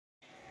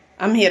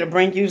I'm here to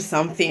bring you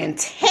some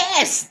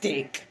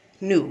fantastic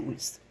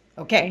news,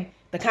 okay?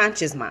 The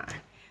conscious mind,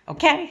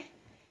 okay?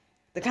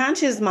 The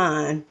conscious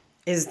mind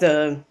is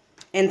the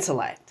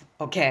intellect,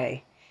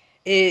 okay?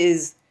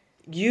 Is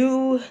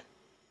you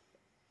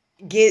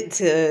get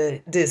to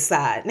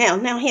decide.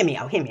 Now, hear me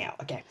out,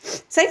 okay?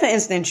 Say, for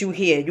instance,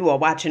 you are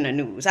watching the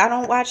news. I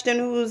don't watch the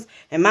news,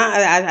 and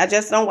I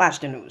just don't watch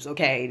the news,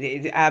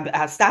 okay?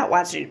 I stopped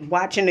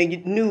watching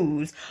the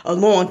news a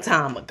long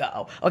time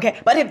ago,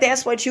 okay? But if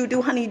that's what you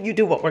do, honey, you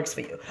do what works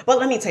for you. But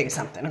let me tell you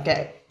something,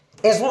 okay?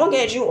 As long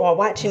as you are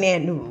watching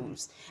that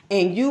news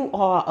and you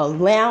are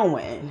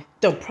allowing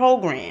the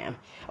program,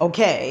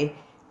 okay,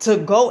 to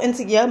go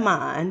into your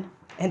mind,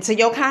 into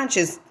your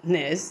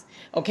consciousness,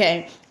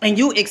 okay, and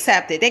you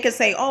accept it. They could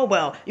say, oh,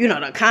 well,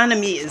 the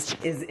economy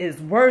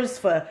is worse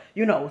for,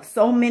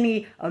 so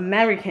many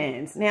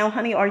Americans. Now,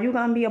 honey, are you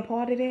going to be a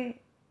part of that?